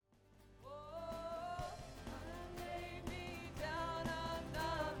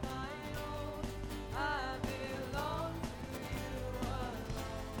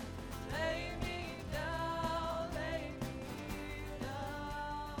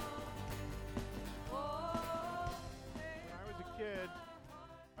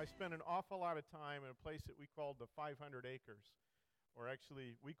I spent an awful lot of time in a place that we called the 500 acres, or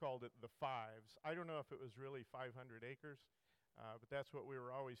actually we called it the Fives. I don't know if it was really 500 acres, but that's what we were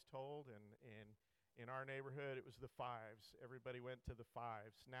always told. And in our neighborhood, it was the Fives. Everybody went to the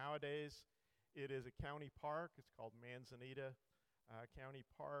Fives. Nowadays, it is a county park. It's called Manzanita County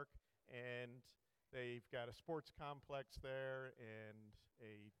Park, and they've got a sports complex there and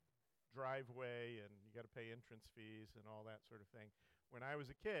a driveway, and you got to pay entrance fees and all that sort of thing. When I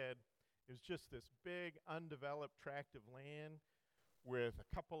was a kid, it was just this big undeveloped tract of land with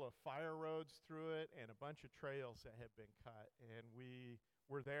a couple of fire roads through it and a bunch of trails that had been cut, and we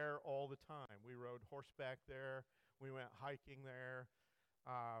were there all the time. We rode horseback there, we went hiking there,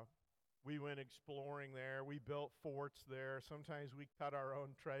 we went exploring there, we built forts there, sometimes we cut our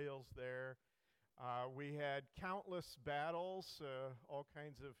own trails there. We had countless battles, all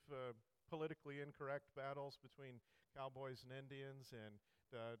kinds of politically incorrect battles between cowboys and Indians and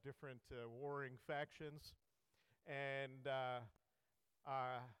different warring factions. And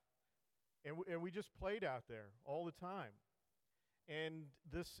we just played out there all the time. And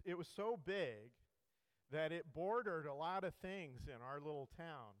it was so big that it bordered a lot of things in our little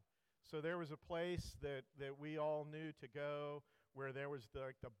town. So there was a place that we all knew to go where there was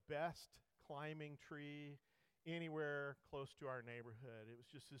the best climbing tree anywhere close to our neighborhood. It was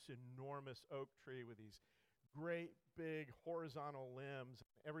just this enormous oak tree with these great big horizontal limbs.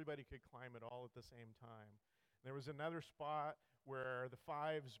 Everybody could climb it all at the same time. There was another spot where the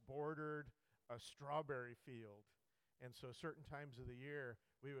Fives bordered a strawberry field. And so certain times of the year,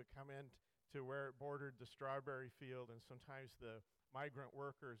 we would come in to where it bordered the strawberry field, and sometimes the migrant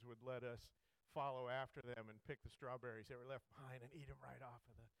workers would let us follow after them and pick the strawberries that were left behind and eat them right off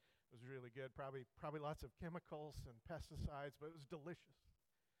of it was really good. Probably lots of chemicals and pesticides, but it was delicious.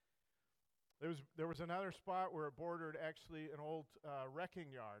 There was another spot where it bordered actually an old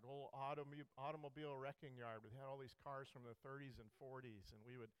wrecking yard, old automobile wrecking yard. We had all these cars from the 30s and 40s, and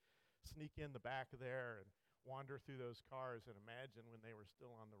we would sneak in the back there and wander through those cars and imagine when they were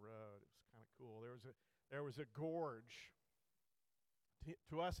still on the road. It was kind of cool. There was a gorge.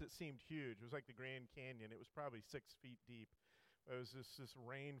 To us, it seemed huge. It was like the Grand Canyon. It was probably 6 feet deep. It was this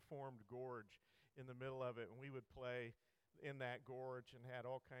rain-formed gorge in the middle of it, and we would play in that gorge and had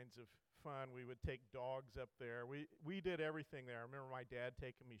all kinds of fun. We would take dogs up there. We did everything there. I remember my dad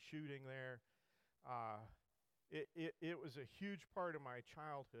taking me shooting there. It was a huge part of my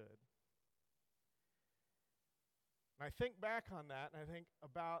childhood. And I think back on that, and I think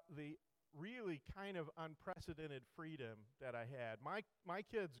about the really kind of unprecedented freedom that I had. My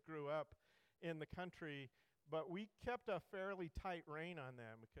kids grew up in the country, but we kept a fairly tight rein on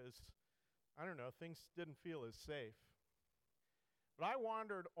them because, I don't know, things didn't feel as safe. But I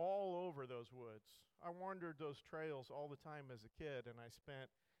wandered all over those woods. I wandered those trails all the time as a kid, and I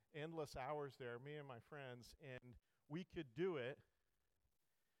spent endless hours there, me and my friends, and we could do it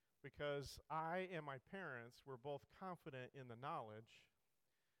because I and my parents were both confident in the knowledge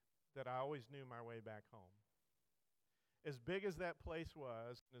that I always knew my way back home. As big as that place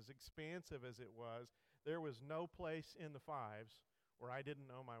was, and as expansive as it was, there was no place in the Fives where I didn't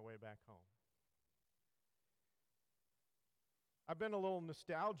know my way back home. I've been a little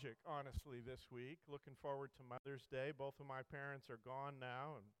nostalgic, honestly, this week, looking forward to Mother's Day. Both of my parents are gone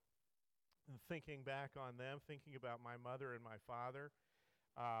now, and thinking back on them, thinking about my mother and my father.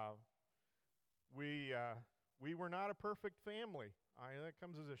 We were not a perfect family. That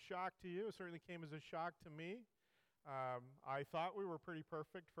comes as a shock to you. It certainly came as a shock to me. I thought we were pretty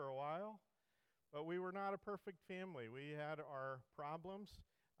perfect for a while, but we were not a perfect family. We had our problems.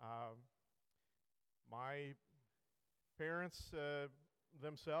 My parents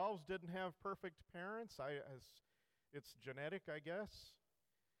themselves didn't have perfect parents. It's genetic, I guess.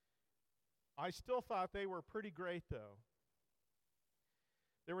 I still thought they were pretty great, though.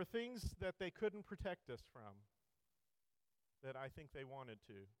 There were things that they couldn't protect us from that I think they wanted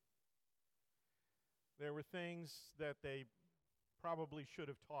to. There were things that they probably should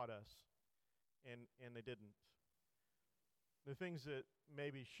have taught us, and they didn't. The things that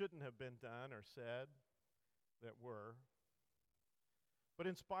maybe shouldn't have been done or said that were. But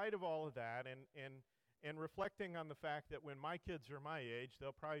in spite of all of that, and reflecting on the fact that when my kids are my age,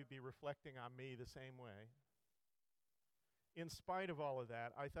 they'll probably be reflecting on me the same way. In spite of all of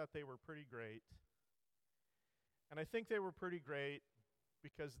that, I thought they were pretty great. And I think they were pretty great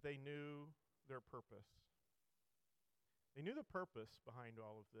because they knew their purpose. They knew the purpose behind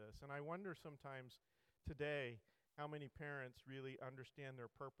all of this. And I wonder sometimes today how many parents really understand their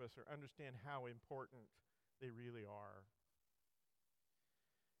purpose or understand how important they really are.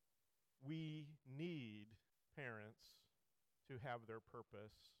 We need parents to have their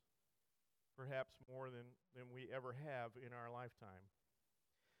purpose, perhaps more than we ever have in our lifetime.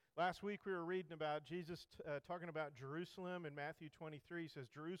 Last week we were reading about Jesus talking about Jerusalem in Matthew 23. He says,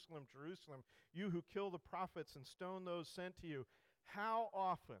 Jerusalem, Jerusalem, you who kill the prophets and stone those sent to you, how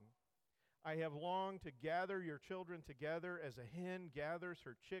often I have longed to gather your children together as a hen gathers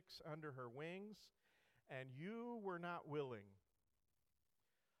her chicks under her wings, and you were not willing.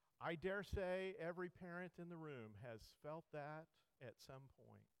 I dare say every parent in the room has felt that at some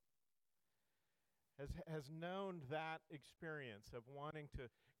point. Has known that experience of wanting to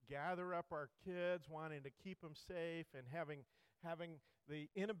gather up our kids, wanting to keep them safe, and having the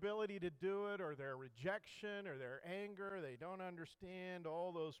inability to do it, or their rejection, or their anger. They don't understand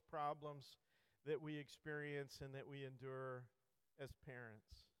all those problems that we experience and that we endure as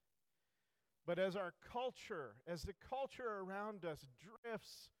parents. But as the culture around us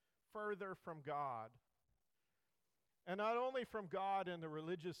drifts further from God, and not only from God in the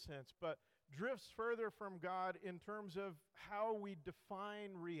religious sense, but drifts further from God in terms of how we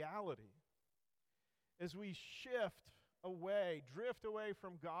define reality, as we drift away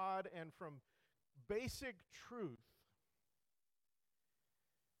from God and from basic truth,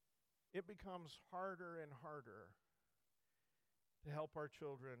 it becomes harder and harder to help our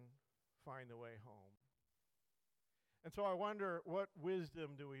children find the way home. And so I wonder, what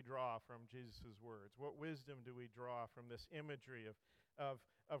wisdom do we draw from Jesus' words? What wisdom do we draw from this imagery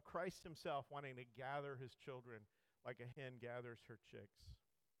of Christ himself wanting to gather his children like a hen gathers her chicks?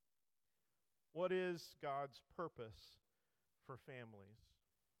 What is God's purpose for families?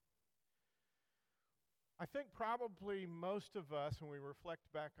 I think probably most of us, when we reflect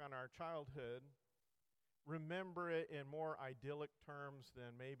back on our childhood, remember it in more idyllic terms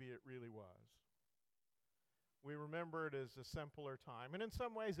than maybe it really was. We remember it as a simpler time, and in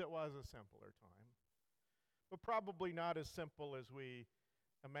some ways it was a simpler time, but probably not as simple as we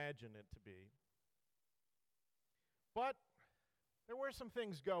imagine it to be. But there were some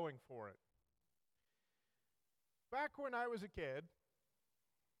things going for it. Back when I was a kid,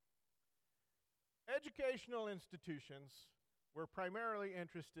 educational institutions were primarily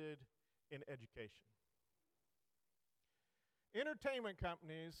interested in education. Entertainment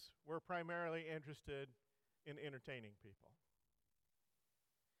companies were primarily interested in entertaining people.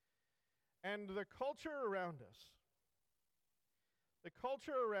 And the culture around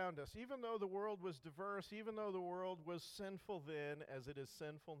us, even though the world was diverse, even though the world was sinful then as it is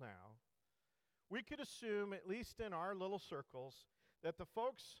sinful now, we could assume, at least in our little circles, that the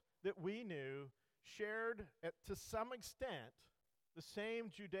folks that we knew shared, to some extent, the same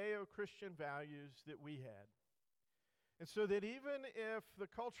Judeo-Christian values that we had. And so that even if the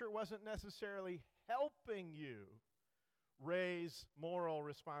culture wasn't necessarily helping you raise moral,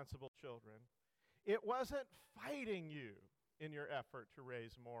 responsible children, it wasn't fighting you in your effort to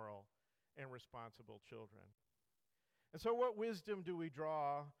raise moral and responsible children. And so what wisdom do we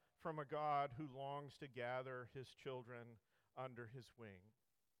draw from a God who longs to gather his children under his wing?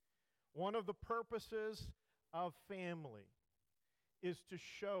 One of the purposes of family is to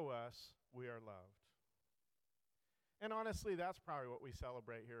show us we are loved. And honestly, that's probably what we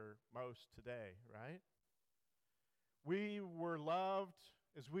celebrate here most today, right? We were loved.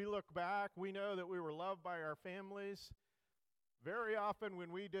 As we look back, we know that we were loved by our families very often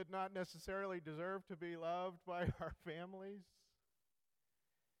when we did not necessarily deserve to be loved by our families.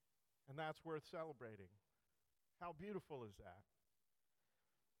 And that's worth celebrating. How beautiful is that?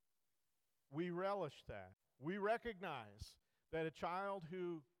 We relish that. We recognize that a child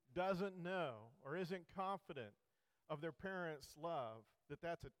who doesn't know or isn't confident of their parents' love,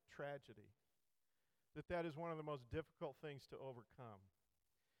 that's a tragedy. That is one of the most difficult things to overcome.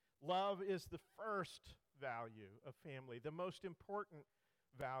 Love is the first value of family, the most important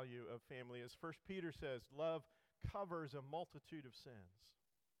value of family. As 1 Peter says, love covers a multitude of sins.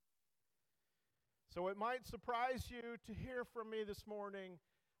 So it might surprise you to hear from me this morning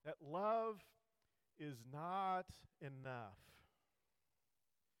that love is not enough.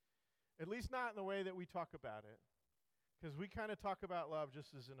 At least not in the way that we talk about it. Because we kind of talk about love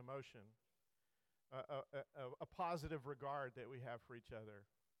just as an emotion, a positive regard that we have for each other.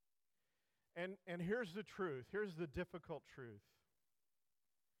 And here's the truth. Here's the difficult truth.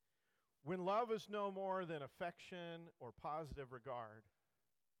 When love is no more than affection or positive regard,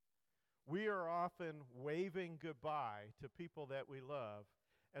 we are often waving goodbye to people that we love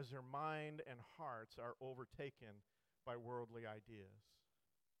as their mind and hearts are overtaken by worldly ideas.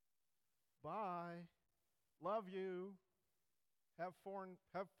 Bye. Love you. Have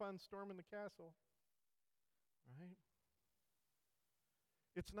fun storming the castle. Right?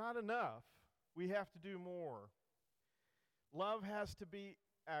 It's not enough. We have to do more. Love has to be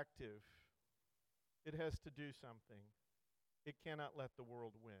active. It has to do something. It cannot let the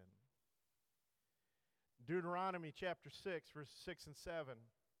world win. Deuteronomy chapter 6, verses 6 and 7,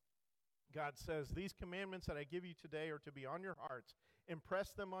 God says, "These commandments that I give you today are to be on your hearts.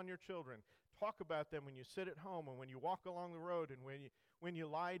 Impress them on your children. Talk about them when you sit at home and when you walk along the road and when you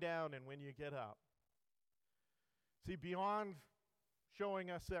lie down and when you get up." See, beyond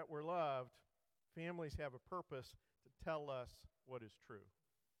showing us that we're loved, families have a purpose to tell us what is true.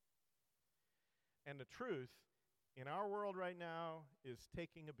 And the truth in our world right now is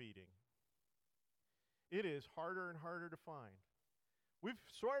taking a beating. It is harder and harder to find. We've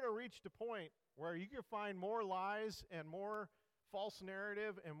sort of reached a point where you can find more lies and more false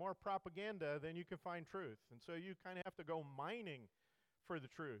narrative and more propaganda than you can find truth. And so you kind of have to go mining for the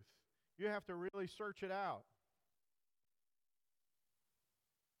truth. You have to really search it out.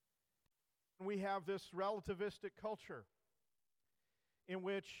 We have this relativistic culture in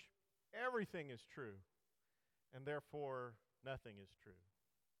which everything is true, and therefore nothing is true.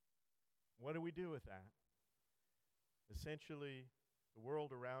 What do we do with that? Essentially, the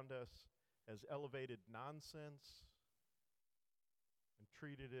world around us has elevated nonsense and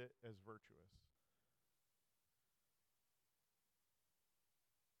treated it as virtuous.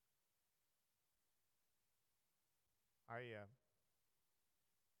 I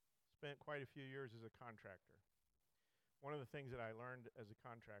spent quite a few years as a contractor. One of the things that I learned as a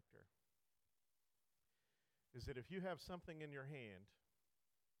contractor is that if you have something in your hand,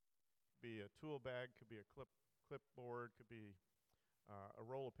 could be a tool bag, could be a clipboard, could be a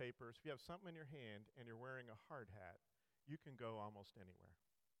roll of papers. If you have something in your hand and you're wearing a hard hat, you can go almost anywhere.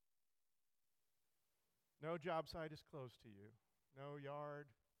 No job site is close to you. No yard.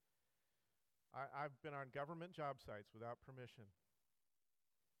 I've been on government job sites without permission.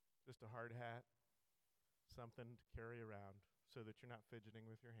 Just a hard hat, something to carry around so that you're not fidgeting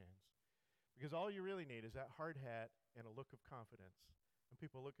with your hands. Because all you really need is that hard hat and a look of confidence. And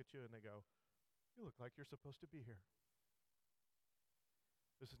people look at you and they go, "You look like you're supposed to be here."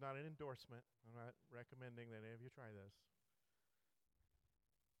 This is not an endorsement. I'm not recommending that any of you try this.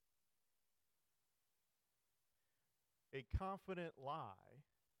 A confident lie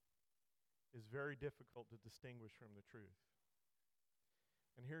is very difficult to distinguish from the truth.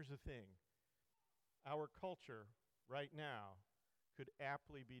 And here's the thing. Our culture right now could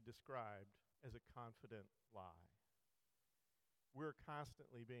aptly be described as a confident lie. We're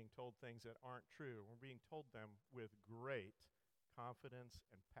constantly being told things that aren't true. We're being told them with great confidence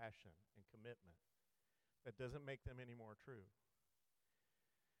and passion and commitment. That doesn't make them any more true.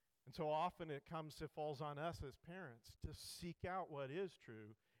 And so often it falls on us as parents to seek out what is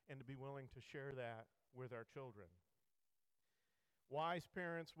true and to be willing to share that with our children. Wise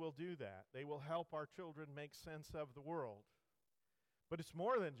parents will do that. They will help our children make sense of the world. But it's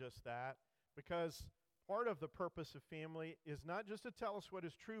more than just that, because part of the purpose of family is not just to tell us what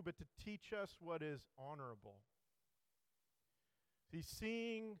is true, but to teach us what is honorable. See,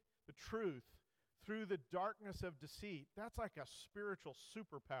 seeing the truth through the darkness of deceit, that's like a spiritual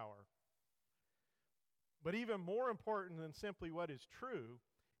superpower. But even more important than simply what is true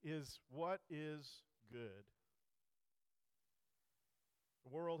is what is good. The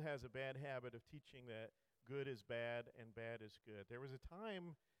world has a bad habit of teaching that good is bad and bad is good. There was a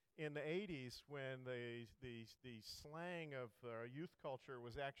time in the 80s when the slang of youth culture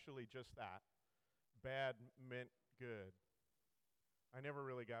was actually just that. Bad meant good. I never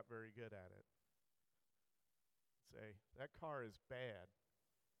really got very good at it. Say, that car is bad.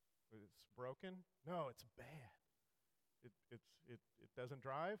 It's broken? No, it's bad. It doesn't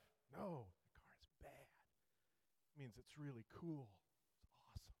drive? No, the car is bad. It means it's really cool.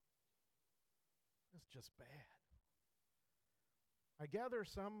 It's awesome. It's just bad. I gather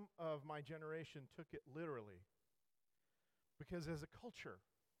some of my generation took it literally, because as a culture,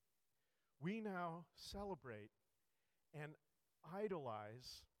 we now celebrate and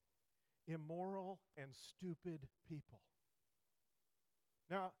idolize immoral and stupid people.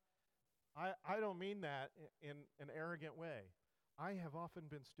 Now, I don't mean that in an arrogant way. I have often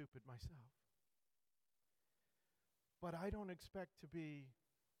been stupid myself. But I don't expect to be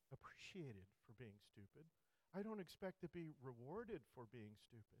appreciated for being stupid. I don't expect to be rewarded for being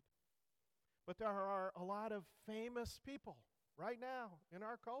stupid. But there are a lot of famous people right now in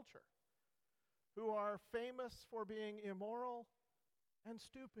our culture who are famous for being immoral and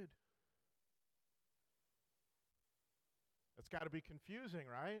stupid. It's got to be confusing,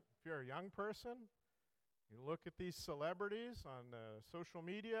 right? If you're a young person, you look at these celebrities on social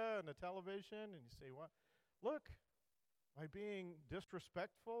media and the television, and you say, "What? Look, by being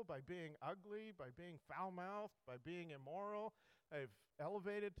disrespectful, by being ugly, by being foul-mouthed, by being immoral. They've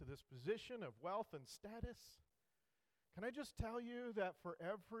elevated to this position of wealth and status. Can I just tell you that for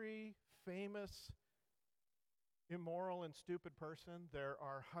every famous, immoral, and stupid person, there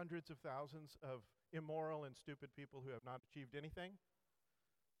are hundreds of thousands of immoral and stupid people who have not achieved anything?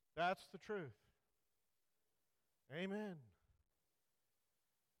 That's the truth. Amen.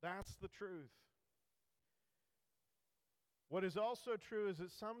 That's the truth. What is also true is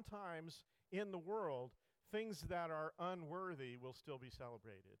that sometimes in the world, things that are unworthy will still be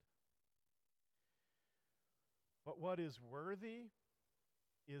celebrated. But what is worthy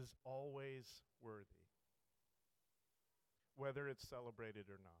is always worthy, whether it's celebrated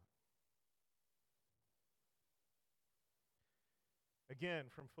or not. Again,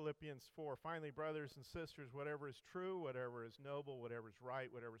 from Philippians 4, finally, brothers and sisters, whatever is true, whatever is noble, whatever is right,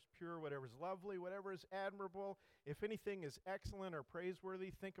 whatever is pure, whatever is lovely, whatever is admirable, if anything is excellent or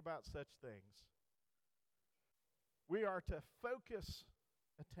praiseworthy, think about such things. We are to focus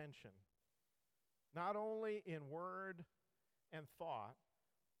attention, not only in word and thought,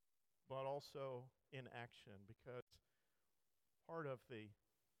 but also in action, because part of the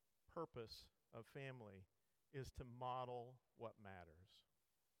purpose of family is to model what matters.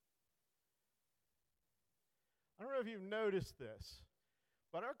 I don't know if you've noticed this,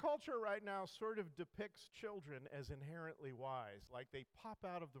 but our culture right now sort of depicts children as inherently wise, like they pop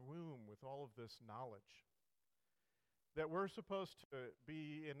out of the womb with all of this knowledge that we're supposed to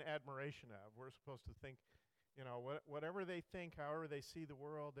be in admiration of. We're supposed to think, whatever they think, however they see the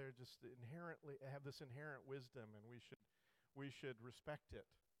world, they're just inherently have this inherent wisdom, and we should respect it.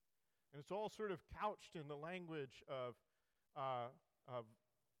 And it's all sort of couched in the language of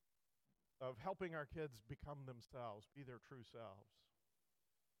helping our kids become themselves, be their true selves.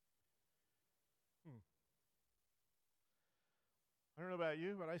 I don't know about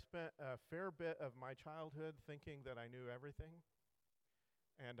you, but I spent a fair bit of my childhood thinking that I knew everything,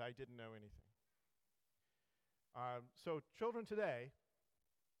 and I didn't know anything. So children today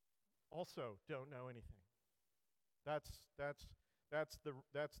also don't know anything. That's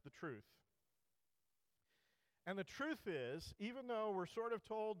the truth. And the truth is, even though we're sort of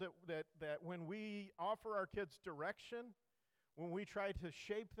told that when we offer our kids direction, when we try to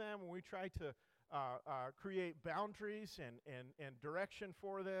shape them, when we try to create boundaries and direction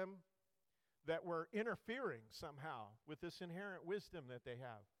for them, that we're interfering somehow with this inherent wisdom that they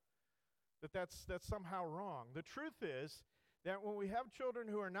have, that's somehow wrong. The truth is that when we have children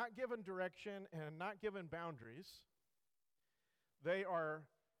who are not given direction and not given boundaries, they are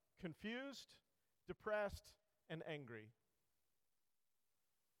confused, depressed, and angry.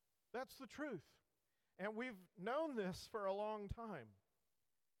 That's the truth. And we've known this for a long time.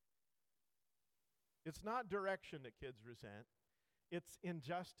 It's not direction that kids resent. It's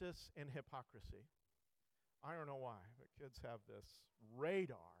injustice and hypocrisy. I don't know why, but kids have this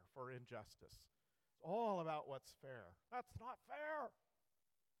radar for injustice. It's all about what's fair. That's not fair.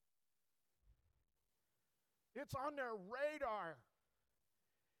 It's on their radar.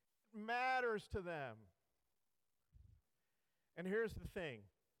 It matters to them. And here's the thing.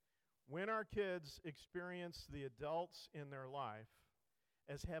 When our kids experience the adults in their life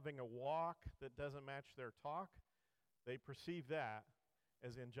as having a walk that doesn't match their talk, they perceive that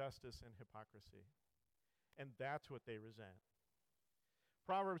as injustice and hypocrisy. And that's what they resent.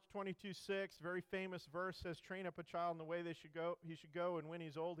 Proverbs 22:6, very famous verse, says, train up a child in the way he should go, and when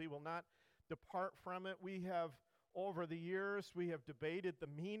he's old, he will not depart from it. We have, over the years, we have debated the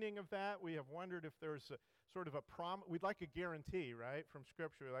meaning of that. We have wondered if there's a sort of a promise. We'd like a guarantee, right, from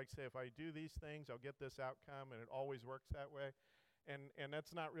Scripture. We like to say, if I do these things, I'll get this outcome, and it always works that way. And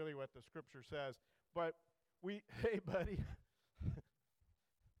that's not really what the Scripture says. But hey, buddy.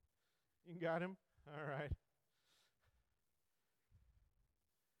 You got him? All right.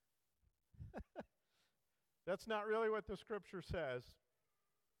 That's not really what the Scripture says.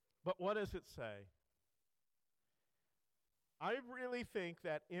 But what does it say? I really think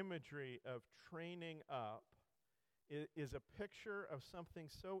that imagery of training up is a picture of something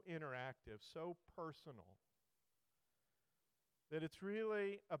so interactive, so personal, that it's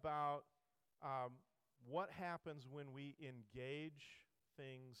really about what happens when we engage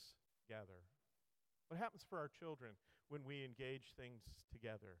things together. What happens for our children when we engage things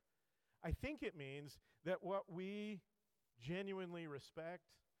together? I think it means that what we genuinely respect,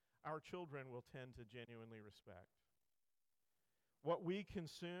 our children will tend to genuinely respect. What we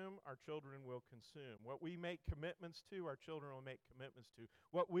consume, our children will consume. What we make commitments to, our children will make commitments to.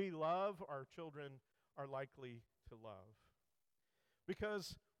 What we love, our children are likely to love.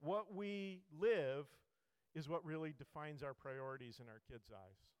 Because what we live is what really defines our priorities in our kids'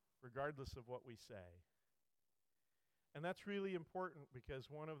 eyes, regardless of what we say. And that's really important because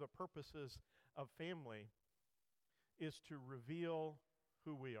one of the purposes of family is to reveal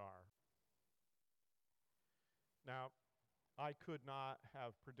who we are. Now, I could not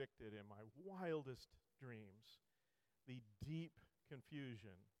have predicted in my wildest dreams the deep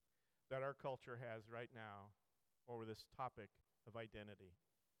confusion that our culture has right now over this topic of identity.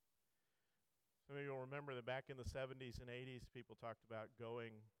 Some of you will remember that back in the 70s and 80s, people talked about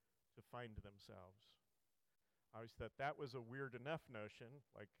going to find themselves. I always thought that was a weird enough notion,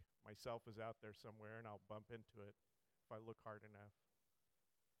 like myself is out there somewhere and I'll bump into it if I look hard enough.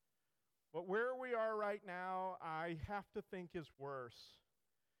 But where we are right now, I have to think is worse.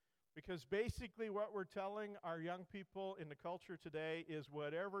 Because basically what we're telling our young people in the culture today is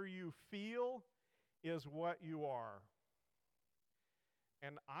whatever you feel is what you are.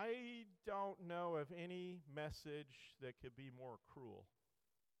 And I don't know of any message that could be more cruel.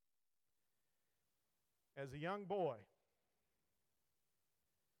 As a young boy,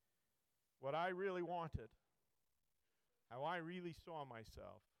 what I really wanted, how I really saw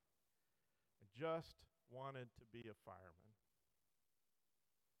myself, I just wanted to be a fireman.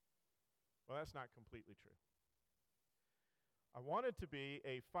 Well, that's not completely true. I wanted to be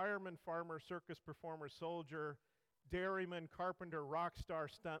a fireman, farmer, circus performer, soldier, dairyman, carpenter, rock star,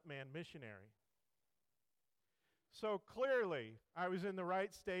 stuntman, missionary. So clearly, I was in the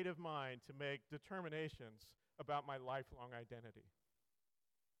right state of mind to make determinations about my lifelong identity.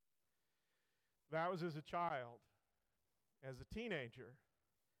 That was as a child. As a teenager,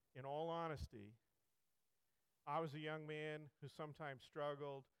 in all honesty, I was a young man who sometimes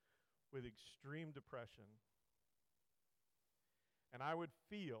struggled with extreme depression. And I would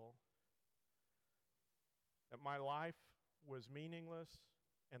feel that my life was meaningless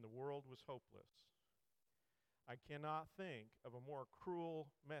and the world was hopeless. I cannot think of a more cruel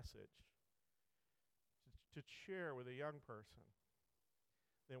message to share with a young person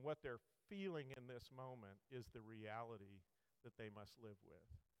than what they're feeling in this moment is the reality that they must live with.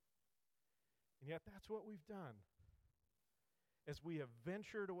 And yet that's what we've done. As we have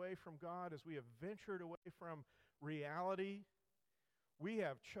ventured away from God, as we have ventured away from reality, we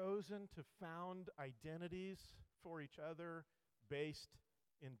have chosen to found identities for each other based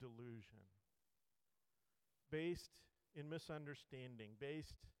in delusion, based in misunderstanding,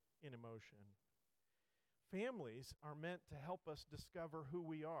 based in emotion. Families are meant to help us discover who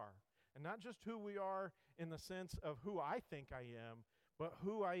we are, and not just who we are in the sense of who I think I am, but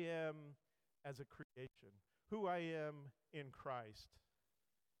who I am as a creation, who I am in Christ,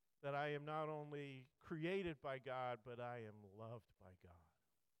 that I am not only created by God, but I am loved by God.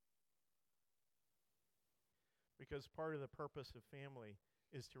 Because part of the purpose of family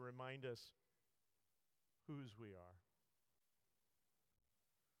is to remind us whose we are.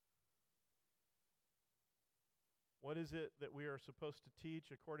 What is it that we are supposed to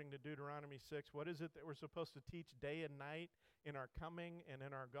teach according to Deuteronomy 6? What is it that we're supposed to teach day and night in our coming and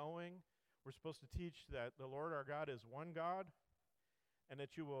in our going? We're supposed to teach that the Lord our God is one God, and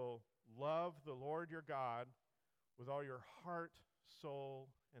that you will love the Lord your God with all your heart, soul,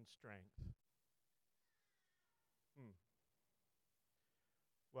 and strength.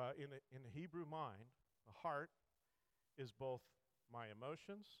 Well, in the Hebrew mind, the heart is both my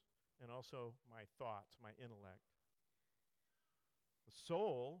emotions and also my thoughts, my intellect. The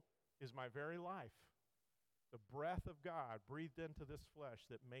soul is my very life, the breath of God breathed into this flesh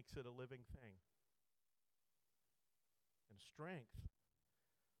that makes it a living thing. And strength,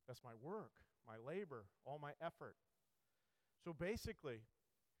 that's my work, my labor, all my effort. So basically,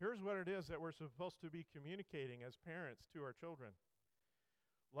 here's what it is that we're supposed to be communicating as parents to our children.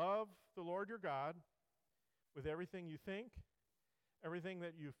 Love the Lord your God with everything you think, everything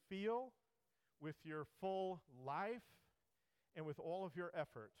that you feel, with your full life, and with all of your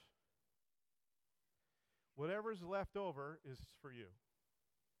effort. Whatever's left over is for you.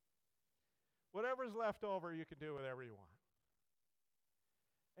 Whatever's left over, you can do whatever you want.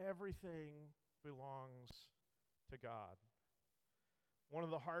 Everything belongs to God. One of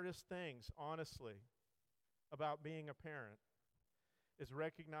the hardest things, honestly, about being a parent is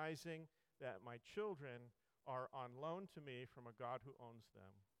recognizing that my children are on loan to me from a God who owns them.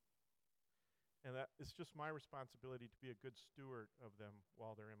 And that it's just my responsibility to be a good steward of them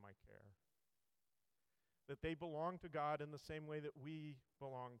while they're in my care. That they belong to God in the same way that we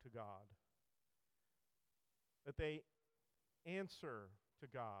belong to God. That they answer to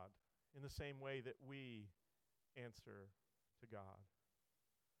God in the same way that we answer to God.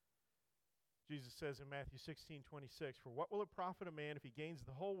 Jesus says in Matthew 16:26, "For what will it profit a man if he gains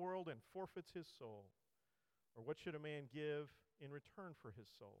the whole world and forfeits his soul? Or what should a man give in return for his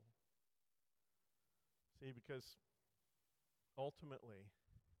soul? See, because ultimately,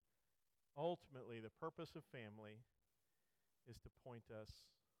 the purpose of family is to point us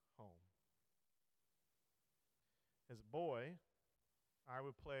home. As a boy, I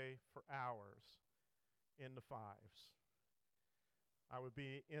would play for hours in the fives. I would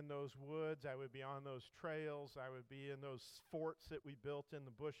be in those woods. I would be on those trails. I would be in those forts that we built in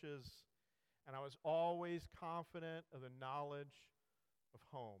the bushes. And I was always confident of the knowledge of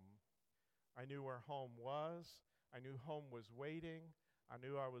home. I knew where home was. I knew home was waiting. I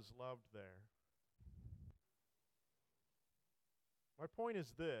knew I was loved there. My point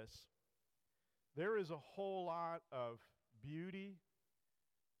is this. There is a whole lot of beauty,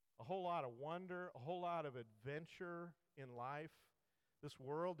 a whole lot of wonder, a whole lot of adventure in life. This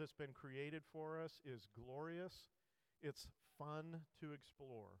world that's been created for us is glorious. It's fun to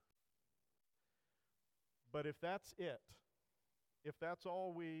explore. But if that's it, if that's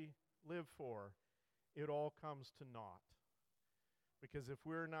all we live for, it all comes to naught. Because if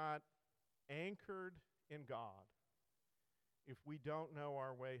we're not anchored in God, if we don't know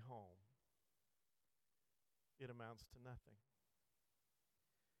our way home, it amounts to nothing.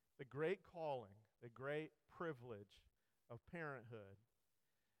 The great calling, the great privilege of parenthood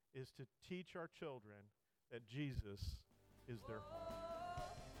is to teach our children that Jesus is their home.